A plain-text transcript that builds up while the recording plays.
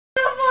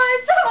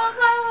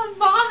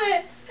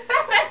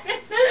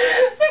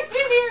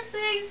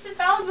getting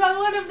spelled by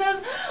one of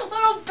those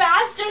little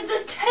bastards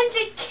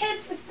attending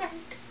kids' night.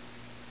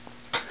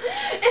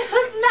 It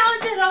was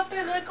mounted up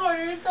in the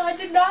corner, so I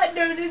did not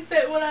notice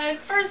it when I had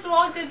first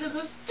walked into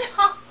the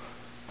stall.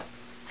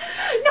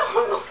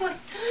 Normally,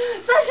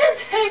 such a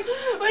thing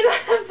would not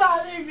have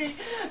bothered me,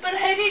 but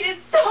I needed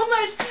so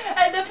much,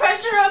 and the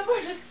pressure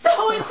upward was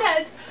so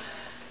intense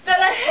that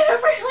I had a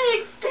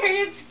really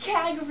experienced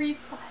gag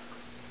reflex.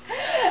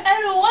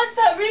 And once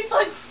that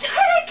reflex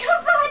started,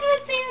 combined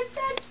with the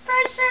intense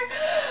pressure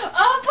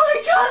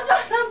upward caused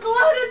by the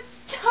bloated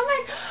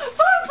stomach,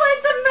 4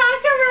 plates of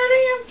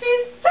macaroni and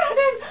beef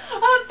started a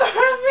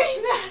firming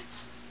match.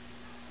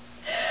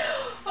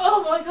 Oh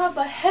my god,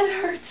 my head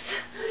hurts.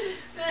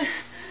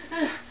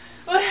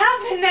 What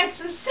happened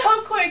next is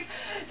so quick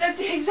that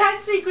the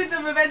exact sequence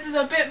of events is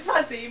a bit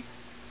fuzzy.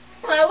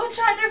 I will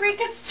try to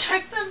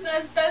reconstruct them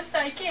as best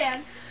I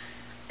can.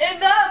 In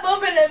that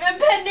moment of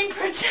impending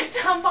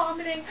projectile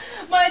vomiting,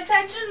 my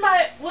attention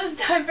was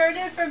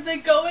diverted from the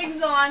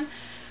goings-on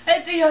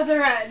at the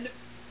other end.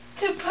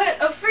 To put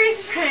a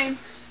freeze frame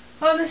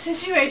on the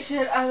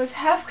situation, I was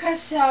half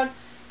crashed down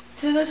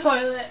to the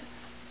toilet,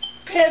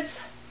 pants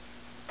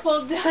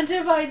pulled down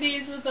to my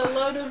knees with a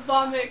load of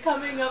vomit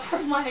coming up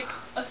from my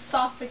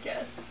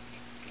esophagus.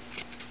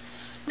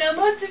 Now,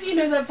 most of you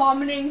know that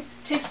vomiting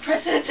takes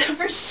precedence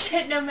over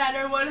shit no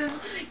matter what is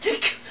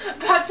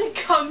about to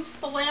come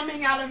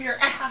slamming out of your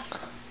ass.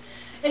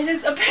 It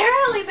is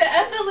apparently the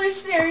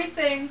evolutionary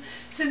thing,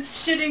 since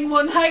shitting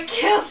will not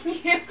kill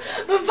you,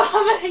 but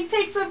vomiting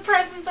takes a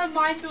presence of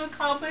mind to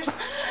accomplish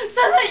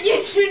so that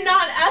you do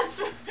not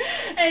aspirate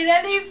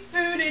any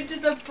food into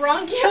the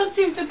bronchial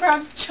tubes and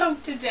perhaps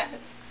choke to death.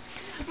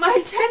 My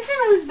attention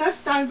was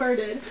thus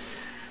diverted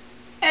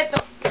at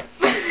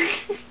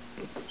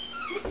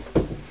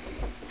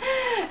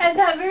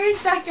that very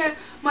second,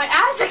 my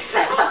ass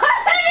exploded into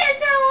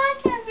I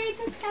can't make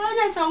this count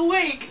as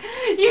awake,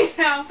 you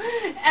know,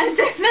 as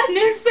in the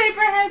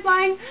newspaper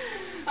headline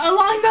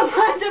along the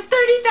lines of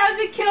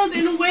 30,000 killed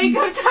in wake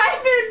of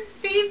Typhoon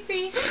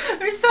Fifi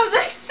or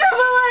something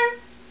similar.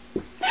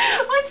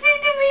 What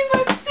seemed to me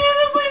most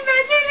suitably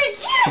measured in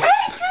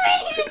cubic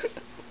meters.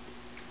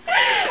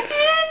 An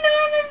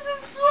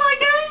enormous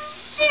plug of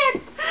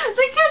shit,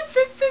 the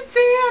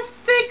consistency of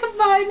thick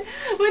mud,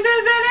 with a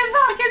venom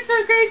pockets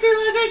of crazy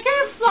looking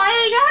came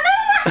flying out of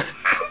my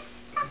house.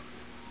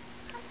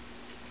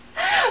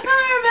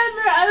 I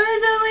remember I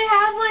was only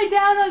halfway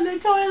down on the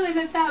toilet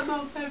at that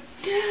moment.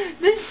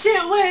 The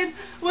shit wave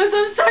was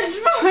of such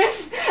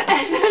force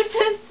and of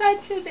just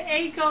such an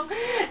angle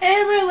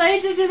in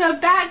relation to the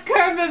back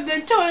curve of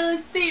the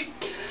toilet seat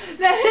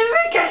that it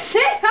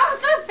ricocheted off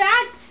the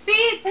back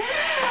seat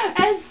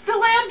and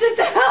slammed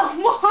into the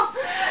wall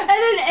at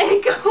an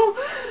angle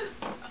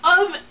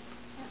of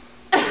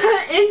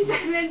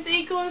incidence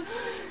equal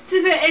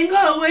to the angle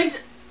at which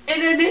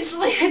it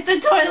initially hit the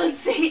toilet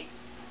seat.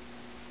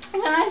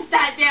 When I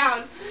sat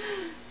down,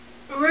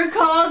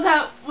 recall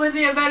that when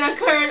the event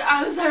occurred,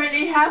 I was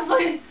already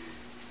halfway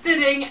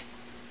sitting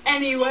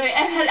anyway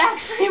and had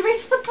actually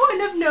reached the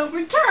point of no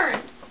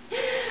return.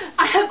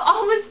 I have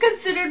always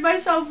considered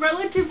myself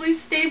relatively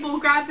stable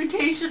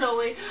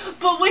gravitationally,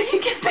 but when you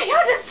get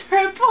beyond a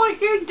certain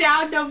point, you're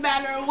down no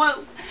matter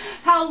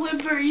how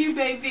limber you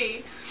may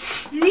be.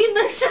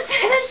 Needless to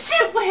say, the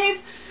shit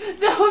wave,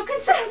 though of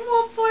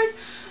considerable force,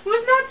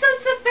 was not so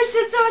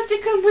sufficient so as to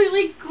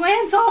completely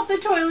glance off the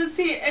toilet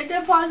seat and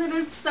deposit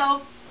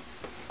itself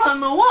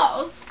on the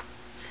walls.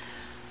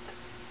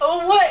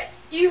 What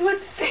you would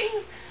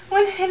think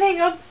when hitting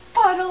a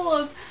puddle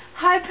of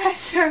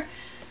high-pressure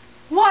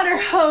water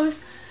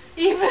hose,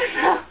 even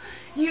though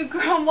you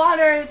grow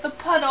water at the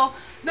puddle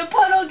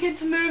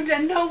gets moved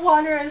and no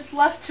water is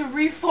left to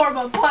reform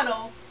a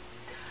puddle.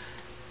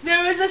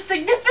 There was a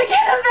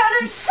significant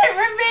amount of shit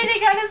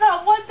remaining at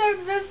about 1/3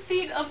 of the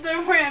seat of the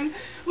rim,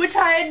 which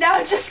I had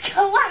now just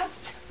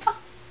collapsed upon.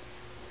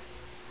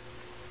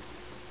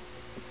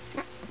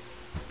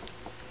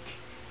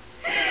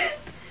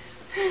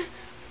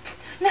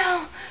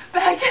 Now,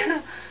 back to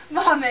the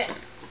vomit.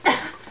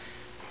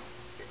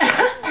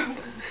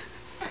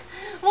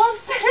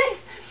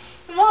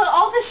 While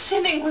all the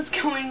shitting was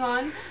going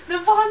on, the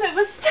vomit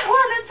was still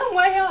on its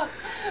way up.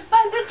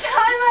 By the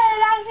time I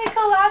had actually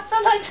collapsed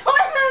on the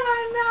toilet,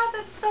 my mouth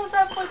had filled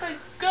up with a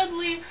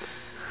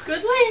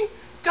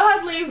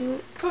godly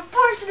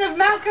proportion of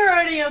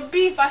macaroni and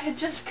beef I had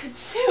just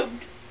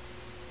consumed.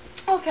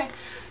 Okay,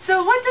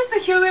 so what does the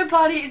human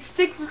body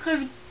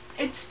instinctively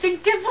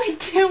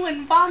do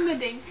when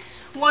vomiting?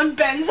 One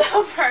bends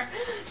over.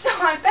 So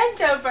I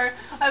bent over.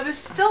 I was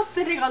still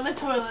sitting on the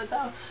toilet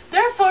though.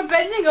 Therefore,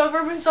 bending over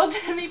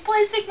resulted in me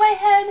placing my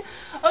head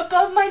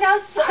above my now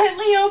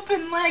slightly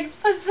open legs,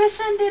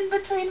 positioned in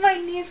between my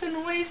knees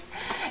and waist,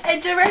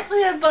 and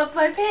directly above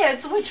my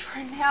pants, which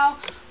were now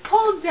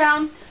pulled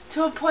down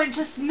to a point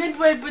just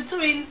midway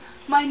between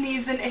my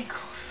knees and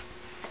ankles.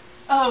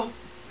 Oh,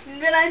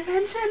 did I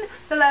mention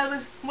that I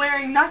was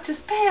wearing not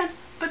just pants,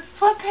 but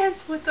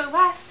sweatpants with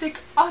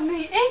elastic on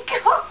the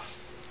ankles?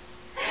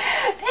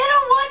 In a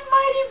one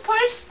mighty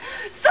push,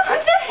 some 30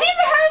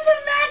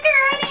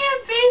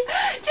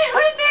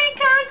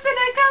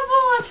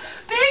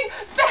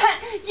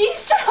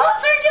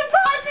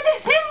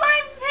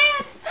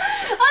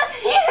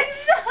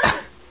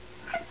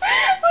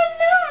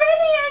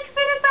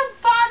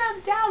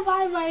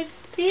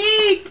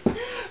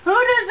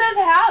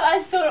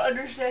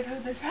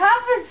 this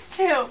happens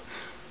to.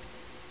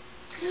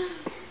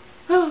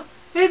 Oh,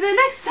 in the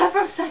next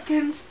several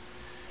seconds,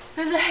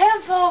 there's a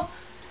handful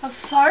of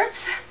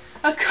farts,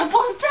 a couple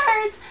of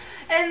turds,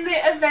 and the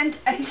event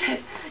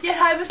ended.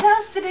 Yet I was now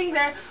sitting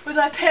there with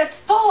my pants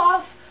full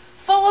of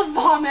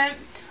vomit,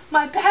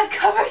 my bag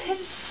covered in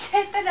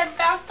shit that had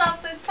bounced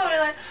off the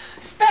toilet,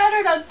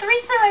 spattered on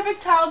 3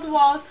 ceramic tiled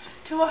walls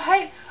to a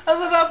height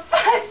of about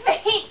 5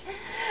 feet,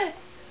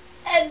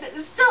 and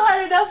still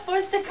had enough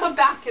force to come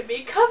back at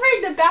me,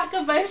 covering the back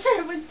of my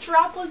shirt with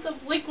droplets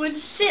of liquid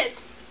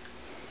shit.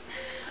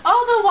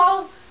 All the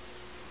while,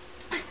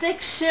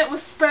 thick shit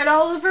was spread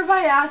all over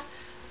my ass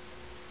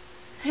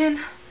in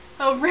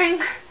a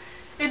ring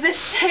in the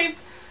shape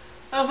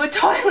of a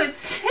toilet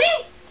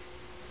seat.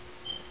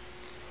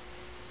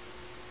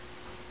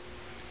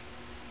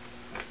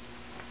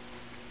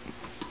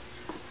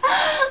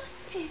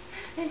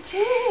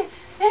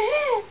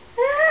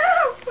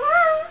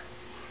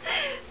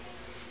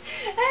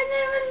 And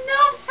there was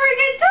no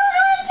friggin'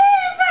 toilet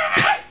paper!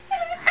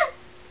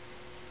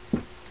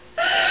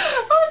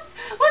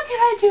 What can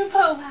I do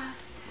but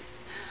laugh?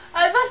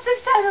 I must have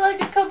sounded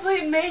like a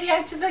complete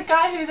maniac to the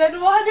guy who then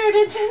wandered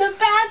into the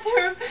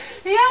bathroom.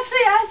 He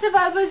actually asked if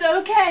I was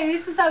okay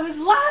since I was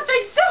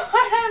laughing so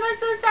hard I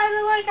must have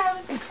sounded like I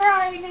was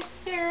crying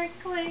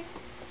hysterically.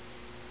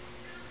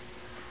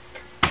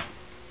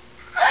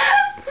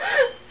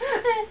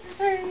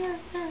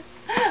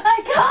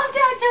 I calmed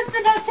down just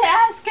enough to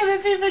ask him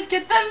if he would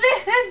get the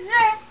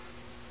vinegar.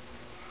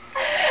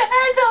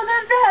 I told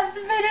him to have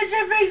the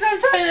vinegar bring some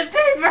toilet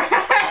paper.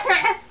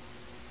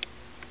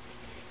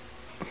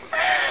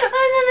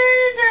 And the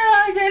vinegar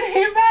walked in,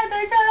 he brought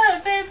the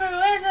toilet paper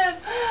with him,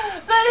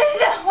 but in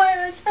no way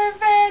was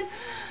prepared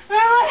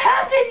for what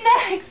happened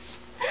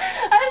next. I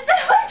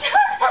said, what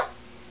just happened?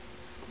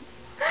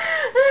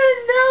 There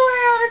was no way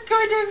I was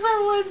going to explain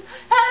what was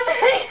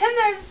happening in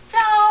the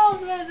stove,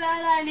 but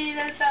then I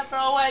needed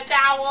several wet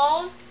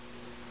towels.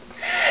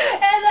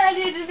 And I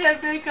needed him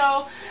to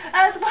go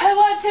ask my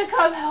wife to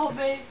come help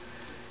me.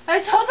 I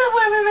told him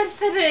where we were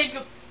sitting,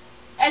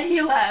 and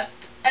he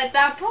left. At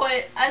that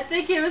point, I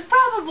think he was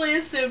probably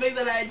assuming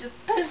that I had just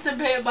pissed a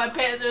bit in my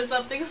pants or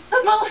something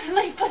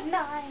similarly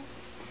benign.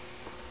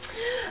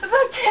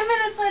 About 10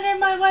 minutes later,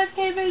 my wife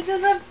came into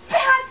the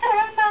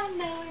bathroom not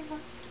knowing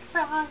what's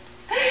wrong.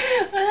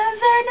 With a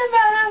certain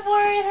amount of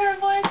worry in her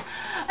voice,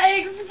 I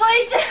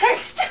explained to her,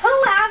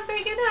 still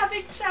laughing and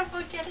having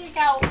trouble getting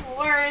out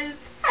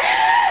words,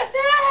 that I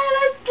had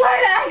a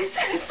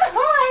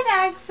slight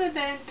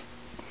accident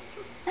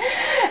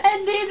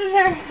and needed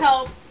her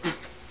help.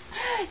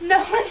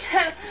 Knowing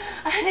that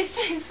I had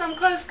exchanged some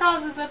close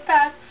calls in the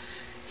past,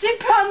 she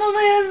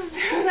probably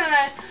assumed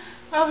that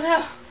I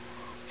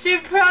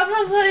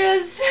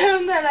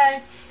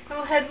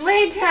had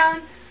laid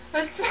down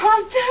a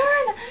small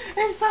turn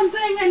or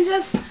something and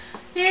just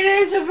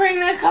needed to bring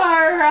the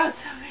car around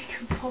so we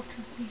could both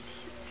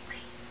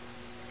immediately.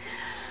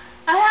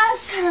 I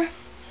asked her.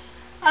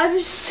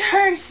 I'm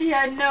sure she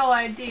had no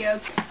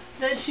idea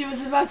that she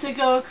was about to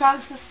go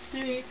across the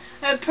street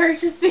and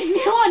purchase me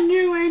new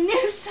underwear,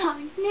 new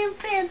socks, new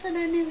pants, and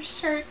a new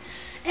shirt.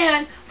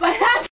 And by that